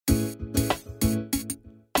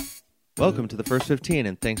Welcome to the First 15,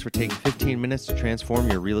 and thanks for taking 15 minutes to transform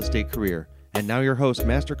your real estate career. And now your host,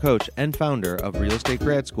 master coach, and founder of Real Estate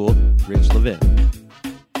Grad School, Rich Levin.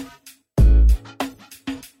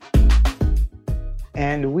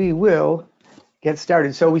 And we will get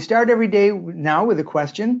started. So we start every day now with a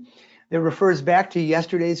question that refers back to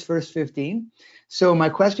yesterday's First 15. So my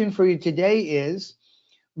question for you today is,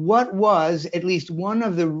 what was at least one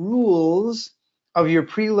of the rules of your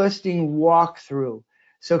pre-listing walkthrough?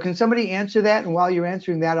 So can somebody answer that? And while you're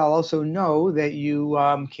answering that, I'll also know that you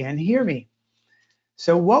can hear me.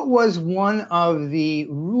 So what was one of the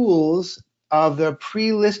rules of the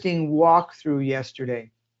pre-listing walkthrough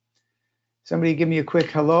yesterday? Somebody give me a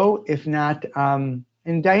quick hello. If not, and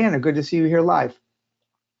Diana, good to see you here live.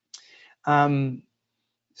 Somebody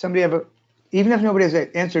have a, even if nobody has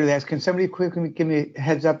an answer to that, can somebody quickly give me a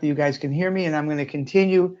heads up that you guys can hear me? And I'm going to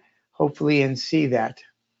continue, hopefully, and see that.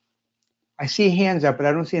 I see hands up, but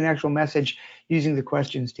I don't see an actual message using the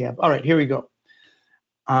questions tab. All right, here we go.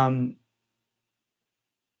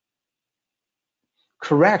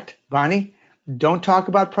 Correct, Bonnie. Don't talk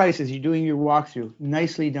about prices. You're doing your walkthrough.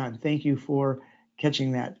 Nicely done. Thank you for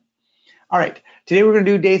catching that. All right, today we're going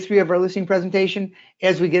to do day 3 of our listing presentation.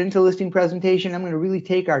 As we get into listing presentation, I'm going to really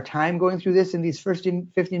take our time going through this in these first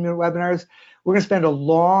 15-minute webinars. We're going to spend a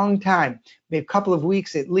long time, maybe a couple of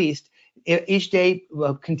weeks at least, each day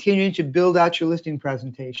continuing to build out your listing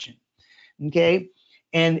presentation. Okay,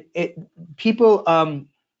 and people, oh,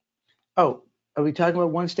 are we talking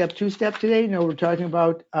about 1-step, 2-step today? No, we're talking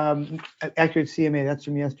about accurate CMA. That's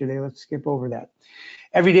from yesterday. Let's skip over that.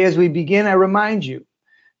 Every day as we begin, I remind you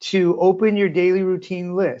to open your daily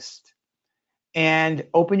routine list. And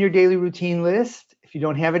open your daily routine list. If you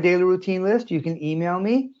don't have a daily routine list, you can email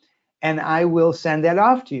me and I will send that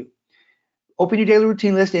off to you. Open your daily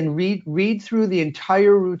routine list and read through the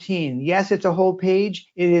entire routine. Yes, it's a whole page.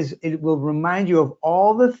 It will remind you of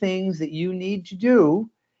all the things that you need to do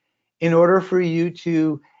in order for you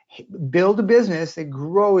to build a business that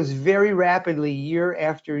grows very rapidly year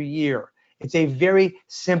after year. It's a very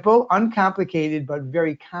simple, uncomplicated, but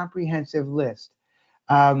very comprehensive list.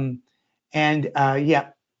 Yeah,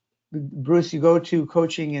 Bruce, you go to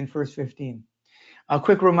coaching in First 15. A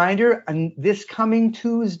quick reminder, on this coming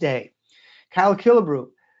Tuesday, Kyle Killebrew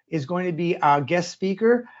is going to be our guest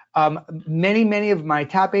speaker. Many of my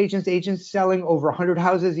top agents selling over 100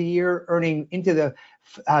 houses a year, earning into the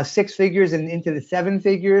 6 figures and into the 7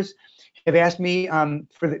 figures, have asked me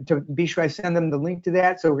to be sure I send them the link to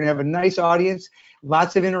that. So we're going to have a nice audience,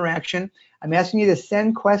 lots of interaction. I'm asking you to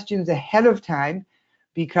send questions ahead of time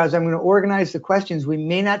because I'm going to organize the questions. We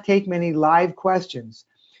may not take many live questions.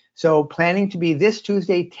 So planning to be this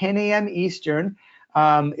Tuesday, 10 a.m. Eastern.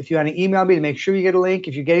 If you want to email me to make sure you get a link.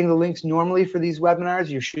 If you're getting the links normally for these webinars,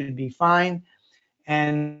 you should be fine.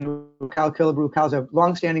 And Kyle Killebrew, Kyle's a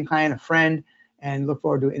longstanding client, a friend, and look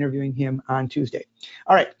forward to interviewing him on Tuesday.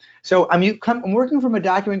 All right, so I'm working from a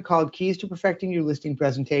document called Keys to Perfecting Your Listing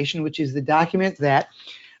Presentation, which is the document that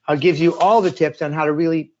gives you all the tips on how to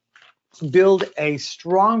really build a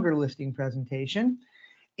stronger listing presentation.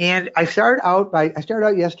 And I started out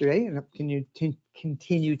yesterday, and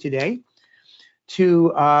continue today,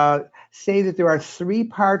 to say that there are 3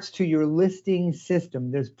 parts to your listing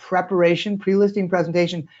system. There's preparation, pre-listing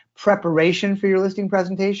presentation, preparation for your listing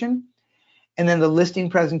presentation, and then the listing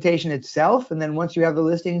presentation itself, and then once you have the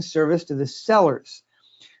listing, service to the sellers.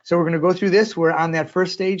 So we're going to go through this. We're on that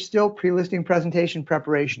first stage still, pre-listing presentation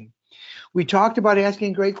preparation. We talked about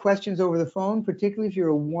asking great questions over the phone, particularly if you're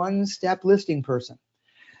a 1-step listing person.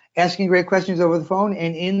 Asking great questions over the phone,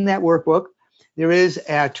 and in that workbook, there is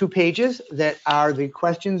 2 pages that are the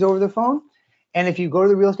questions over the phone. And if you go to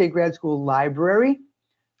the Real Estate Grad School library,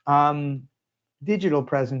 digital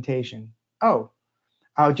presentation. Do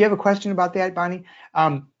you have a question about that, Bonnie?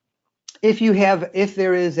 If you go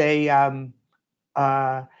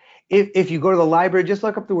to the library, just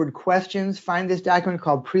look up the word questions, find this document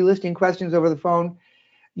called Pre-Listing Questions Over the Phone.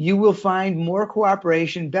 You will find more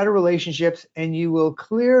cooperation, better relationships, and you will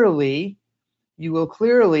clearly,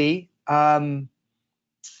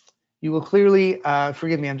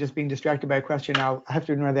 forgive me, I'm just being distracted by a question. I'll have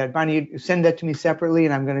to ignore that. Bonnie, send that to me separately,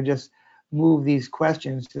 and I'm going to just move these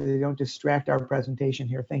questions so they don't distract our presentation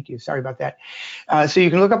here. Thank you. Sorry about that. So you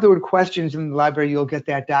can look up the word questions in the library. You'll get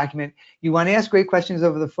that document. You want to ask great questions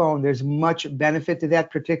over the phone. There's much benefit to that,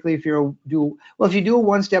 particularly if if you do a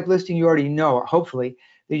 1-step listing, you already know, hopefully,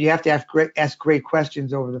 that you have to ask great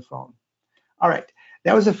questions over the phone. All right,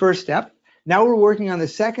 that was the first step. Now we're working on the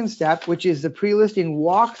second step, which is the pre-listing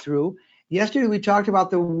walkthrough. Yesterday, we talked about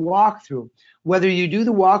the walkthrough. Whether you do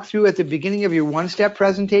the walkthrough at the beginning of your one-step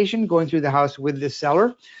presentation, going through the house with the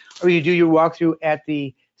seller, or you do your walkthrough at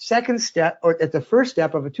the second step or at the first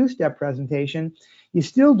step of a two-step presentation, you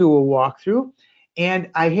still do a walkthrough. And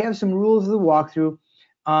I have some rules of the walkthrough.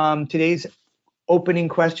 Today's opening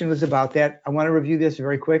question was about that. I want to review this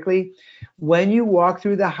very quickly. When you walk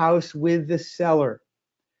through the house with the seller,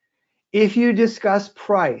 if you discuss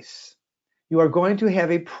price, you are going to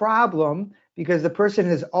have a problem because the person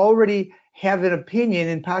has already have an opinion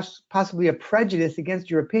and possibly a prejudice against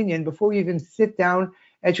your opinion before you even sit down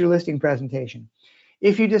at your listing presentation.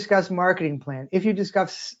 If you discuss marketing plan, if you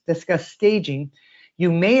discuss staging,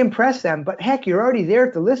 you may impress them, but heck, you're already there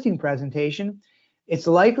at the listing presentation. It's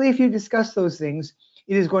likely if you discuss those things,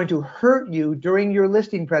 it is going to hurt you during your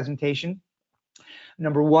listing presentation.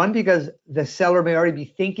 Number one, because the seller may already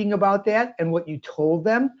be thinking about that and what you told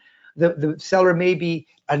them. The seller may be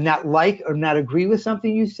not like or not agree with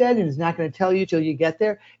something you said and is not going to tell you till you get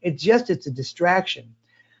there. It's a distraction.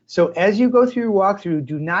 So as you go through your walkthrough,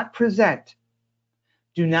 do not present.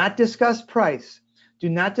 Do not discuss price. Do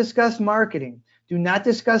not discuss marketing. Do not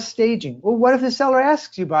discuss staging. Well, what if the seller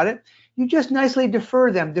asks you about it? You just nicely defer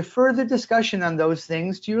them. Defer the discussion on those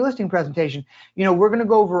things to your listing presentation. You know, we're going to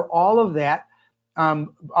go over all of that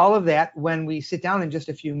when we sit down in just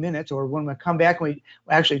a few minutes, or when we come back and we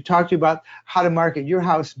actually talk to you about how to market your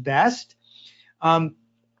house best. But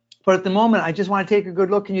at the moment, I just want to take a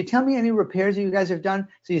good look. Can you tell me any repairs that you guys have done?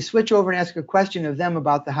 So you switch over and ask a question of them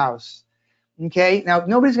about the house. Okay, now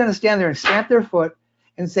nobody's going to stand there and stamp their foot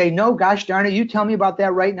and say, no, gosh darn it, you tell me about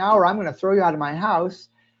that right now or I'm going to throw you out of my house.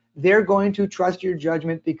 They're going to trust your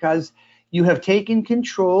judgment because you have taken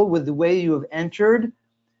control with the way you have entered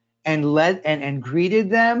and led and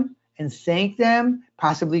greeted them and thanked them,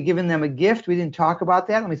 possibly given them a gift. We didn't talk about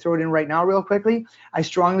that. Let me throw it in right now real quickly. I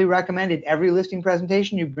strongly recommend at every listing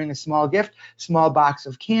presentation you bring a small gift, small box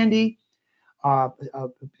of candy,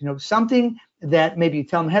 something that maybe you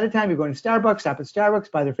tell them ahead of time. You're going to Starbucks, stop at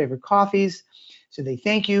Starbucks, buy their favorite coffees, so they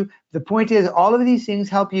thank you. The point is, all of these things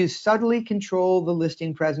help you subtly control the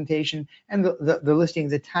listing presentation and the listing,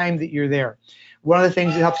 the time that you're there. One of the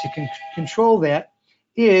things that helps you control that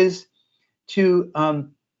is to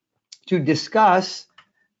discuss,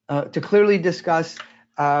 to clearly discuss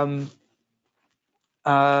all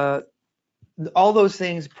those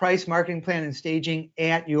things, price, marketing plan, and staging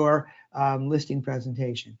at your listing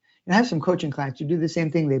presentation. And I have some coaching clients who do the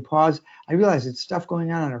same thing. They pause. I realize it's stuff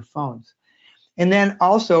going on our phones. And then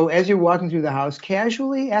also, as you're walking through the house,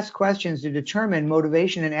 casually ask questions to determine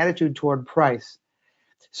motivation and attitude toward price.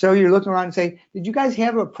 So you're looking around and say, did you guys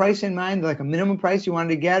have a price in mind, like a minimum price you wanted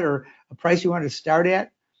to get or a price you wanted to start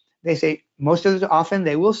at? They say, most of the often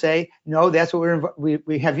they will say, no, that's what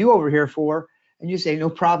we have you over here for. And you say, no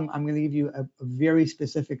problem. I'm going to give you a very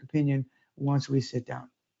specific opinion once we sit down.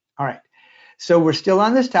 All right. So we're still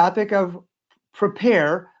on this topic of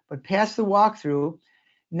prepare, but past the walkthrough.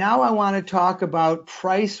 Now I want to talk about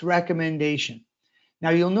price recommendation.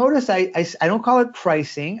 Now you'll notice I don't call it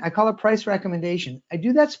pricing, I call it price recommendation. I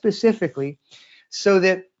do that specifically so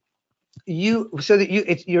that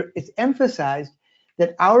it's emphasized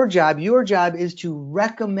that your job is to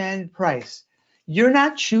recommend price. You're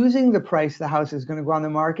not choosing the price the house is going to go on the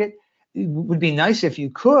market. It would be nice if you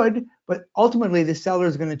could, but ultimately the seller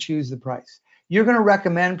is going to choose the price. You're going to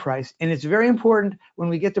recommend price, and it's very important when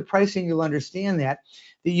we get to pricing, you'll understand that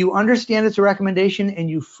you understand it's a recommendation and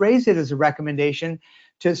you phrase it as a recommendation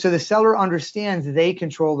so the seller understands they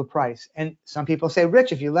control the price. And some people say,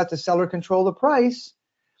 Rich, if you let the seller control the price,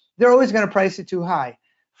 they're always going to price it too high.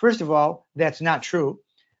 First of all, that's not true,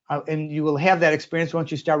 and you will have that experience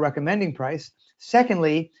once you start recommending price.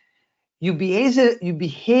 Secondly, you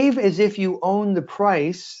behave as if you own the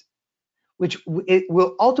price, which it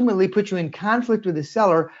will ultimately put you in conflict with the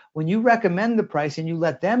seller. When you recommend the price and you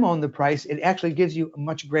let them own the price, it actually gives you a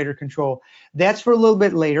much greater control. That's for a little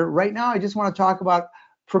bit later. Right now, I just want to talk about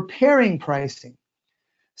preparing pricing.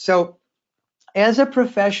 So as a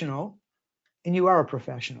professional, and you are a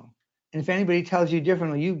professional, and if anybody tells you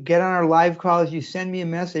differently, you get on our live calls, you send me a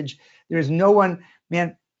message. There's no one,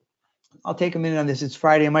 man, I'll take a minute on this. It's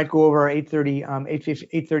Friday. I might go over our 8:30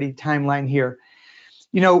 timeline here.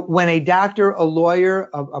 You know, when a doctor, a lawyer,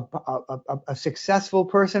 a successful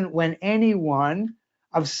person, when anyone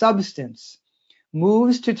of substance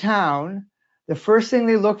moves to town, the first thing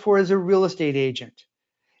they look for is a real estate agent.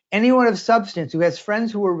 Anyone of substance who has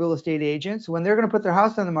friends who are real estate agents, when they're going to put their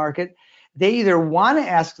house on the market, they either want to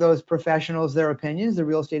ask those professionals their opinions, the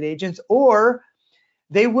real estate agents, or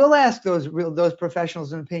They will ask those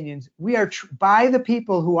professionals and opinions. We are by the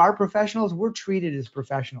people who are professionals, we're treated as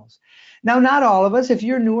professionals. Now, not all of us. If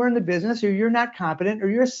you're newer in the business, or you're not competent, or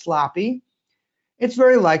you're sloppy, it's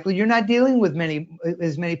very likely you're not dealing with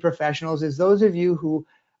as many professionals as those of you who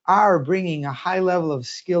are bringing a high level of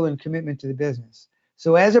skill and commitment to the business.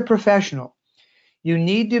 So as a professional, you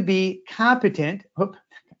need to be competent.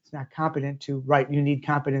 It's not competent to write. You need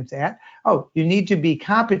competence at. You need to be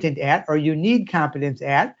competent at, or you need competence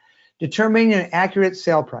at, determining an accurate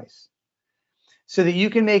sale price so that you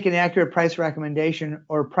can make an accurate price recommendation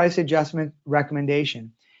or price adjustment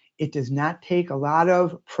recommendation. It does not take a lot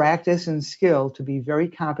of practice and skill to be very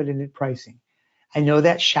competent at pricing. I know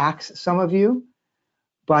that shocks some of you,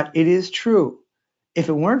 but it is true. If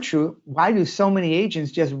it weren't true, why do so many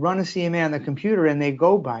agents just run a CMA on the computer and they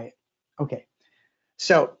go by it? Okay,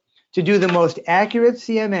 so to do the most accurate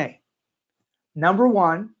CMA, number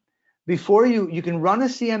one, before you can run a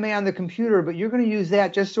CMA on the computer, but you're going to use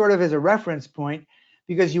that just sort of as a reference point,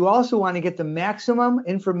 because you also want to get the maximum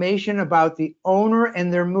information about the owner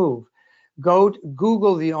and their move. Go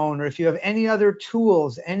Google the owner. If you have any other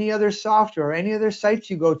tools, any other software, any other sites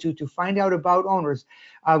you go to find out about owners,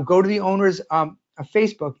 go to the owner's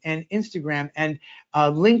Facebook and Instagram and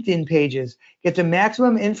LinkedIn pages. Get the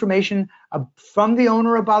maximum information from the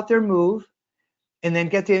owner about their move, and then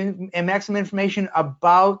get the maximum information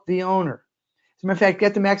about the owner. As a matter of fact,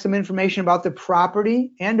 get the maximum information about the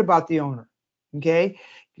property and about the owner. Okay,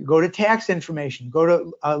 go to tax information, go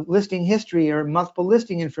to listing history or multiple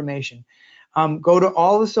listing information, go to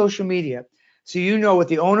all the social media. So you know what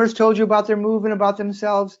the owners told you about their move and about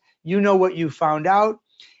themselves. You know what you found out,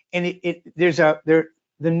 and the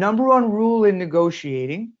number one rule in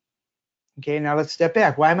negotiating. Okay, now let's step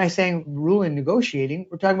back. Why am I saying rule in negotiating?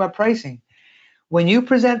 We're talking about pricing. When you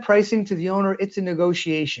present pricing to the owner, it's a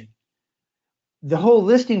negotiation. The whole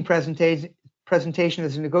listing presentation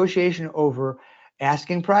is a negotiation over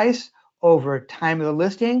asking price, over time of the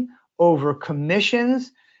listing, over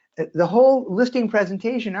commissions. The whole listing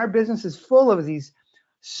presentation, our business is full of these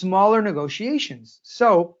smaller negotiations.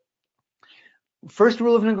 So first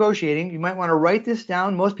rule of negotiating, you might want to write this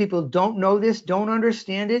down. Most people don't know this, don't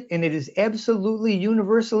understand it, and it is absolutely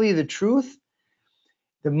universally the truth.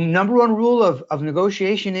 The number one rule of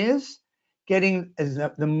negotiation is getting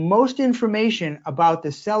the most information about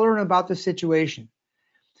the seller and about the situation.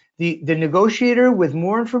 The negotiator with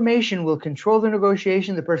more information will control the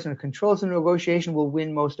negotiation. The person who controls the negotiation will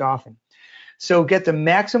win most often. So get the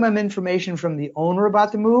maximum information from the owner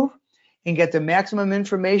about the move, and get the maximum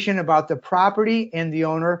information about the property and the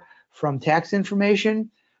owner from tax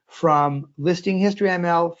information, from listing history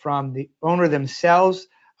ML, from the owner themselves,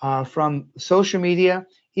 from social media,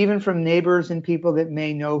 even from neighbors and people that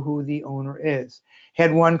may know who the owner is.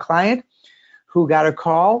 Had one client who got a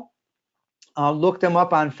call, looked them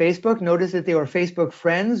up on Facebook, noticed that they were Facebook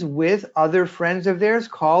friends with other friends of theirs,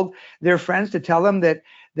 called their friends to tell them that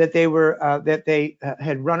they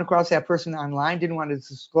had run across that person online, didn't want to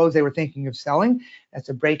disclose they were thinking of selling. That's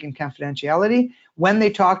a break in confidentiality. When they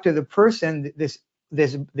talked to the person,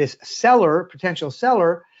 this seller, potential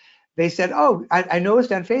seller, they said, "Oh, I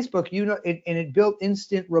noticed on Facebook, and it built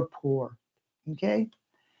instant rapport." Okay.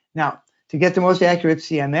 Now, to get the most accurate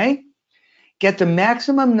CMA, get the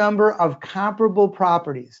maximum number of comparable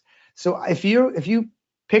properties. So if you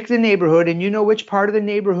pick the neighborhood and you know which part of the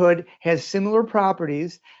neighborhood has similar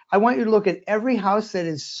properties, I want you to look at every house that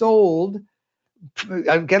is sold.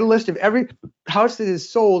 Get a list of every house that is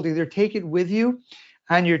sold. Either take it with you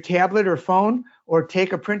on your tablet or phone, or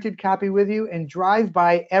take a printed copy with you and drive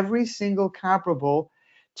by every single comparable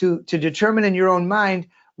to determine in your own mind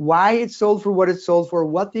why it's sold for what it's sold for,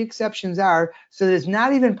 what the exceptions are, so that it's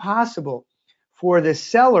not even possible for the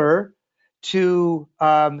seller to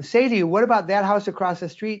say to you, "What about that house across the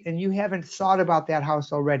street?" and you haven't thought about that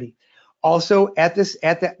house already. Also, at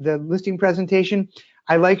the listing presentation,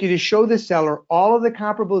 I'd like you to show the seller all of the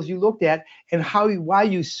comparables you looked at and why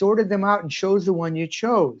you sorted them out and chose the one you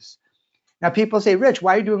chose. Now, people say, "Rich,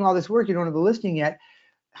 why are you doing all this work? You don't have the listing yet."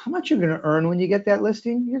 How much you're going to earn when you get that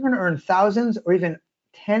listing? You're going to earn thousands or even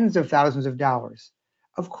tens of thousands of dollars.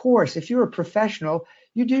 Of course, if you're a professional,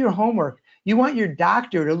 you do your homework. You want your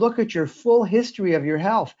doctor to look at your full history of your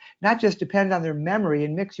health, not just depend on their memory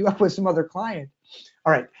and mix you up with some other client.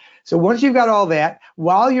 All right, so once you've got all that,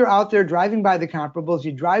 while you're out there driving by the comparables,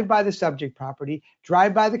 you drive by the subject property,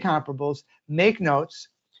 drive by the comparables, make notes.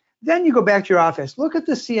 Then you go back to your office, look at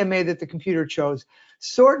the CMA that the computer chose,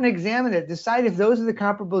 sort and examine it, decide if those are the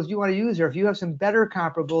comparables you want to use, or if you have some better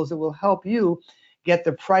comparables that will help you get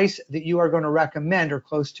the price that you are going to recommend or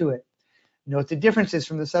close to it. Note the differences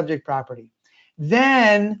from the subject property.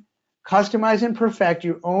 Then customize and perfect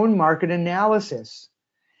your own market analysis.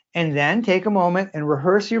 And then take a moment and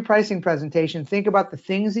rehearse your pricing presentation. Think about the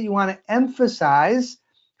things that you want to emphasize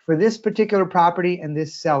for this particular property and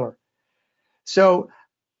this seller. So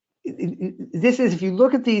this is, if you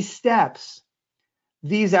look at these steps,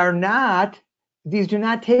 these do not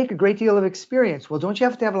take a great deal of experience. Well, don't you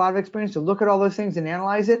have to have a lot of experience to look at all those things and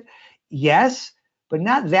analyze it? Yes, but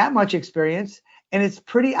not that much experience. And it's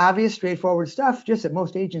pretty obvious, straightforward stuff, just that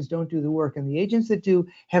most agents don't do the work. And the agents that do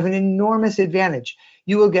have an enormous advantage.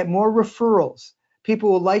 You will get more referrals.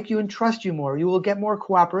 People will like you and trust you more. You will get more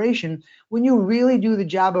cooperation when you really do the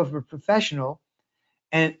job of a professional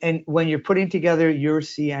and when you're putting together your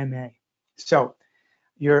CMA. So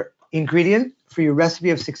your ingredient for your recipe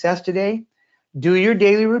of success today: do your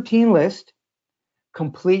daily routine list,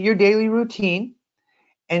 complete your daily routine,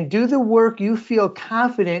 and do the work you feel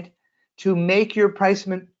confident to make your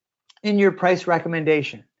pricement in your price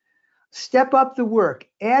recommendation. Step up the work,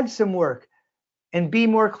 add some work, and be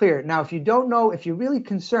more clear. Now, if you don't know, if you're really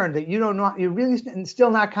concerned that you don't know, you're really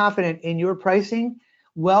still not confident in your pricing,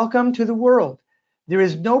 welcome to the world. There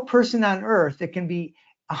is no person on earth that can be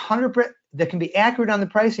 100%, that can be accurate on the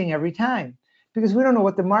pricing every time, because we don't know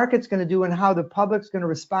what the market's going to do and how the public's going to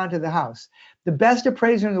respond to the house. The best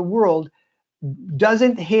appraiser in the world will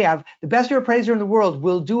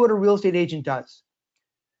do what a real estate agent does.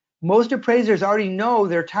 Most appraisers already know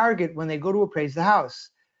their target when they go to appraise the house,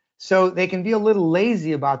 so they can be a little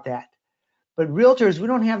lazy about that. But realtors, we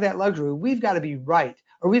don't have that luxury. We've got to be right,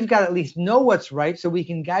 or we've got to at least know what's right so we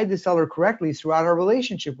can guide the seller correctly throughout our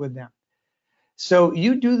relationship with them. So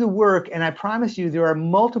you do the work, and I promise you there are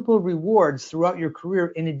multiple rewards throughout your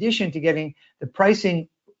career in addition to getting the pricing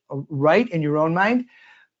right in your own mind.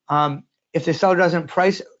 If the seller doesn't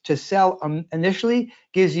price to sell initially,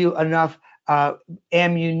 gives you enough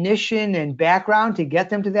ammunition and background to get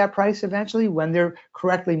them to that price eventually when they're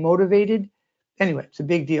correctly motivated. Anyway, it's a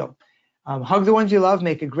big deal. Hug the ones you love,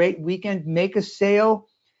 make a great weekend, make a sale,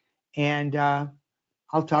 and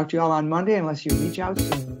I'll talk to you all on Monday unless you reach out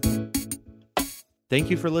soon. Thank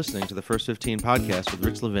you for listening to the First 15 podcast with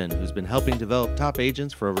Rich Levin, who's been helping develop top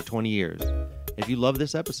agents for over 20 years. If you love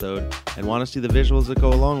this episode and want to see the visuals that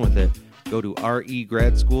go along with it, go to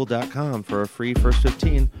regradschool.com for a free First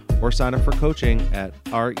 15, or sign up for coaching at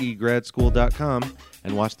regradschool.com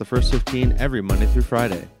and watch the First 15 every Monday through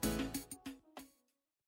Friday.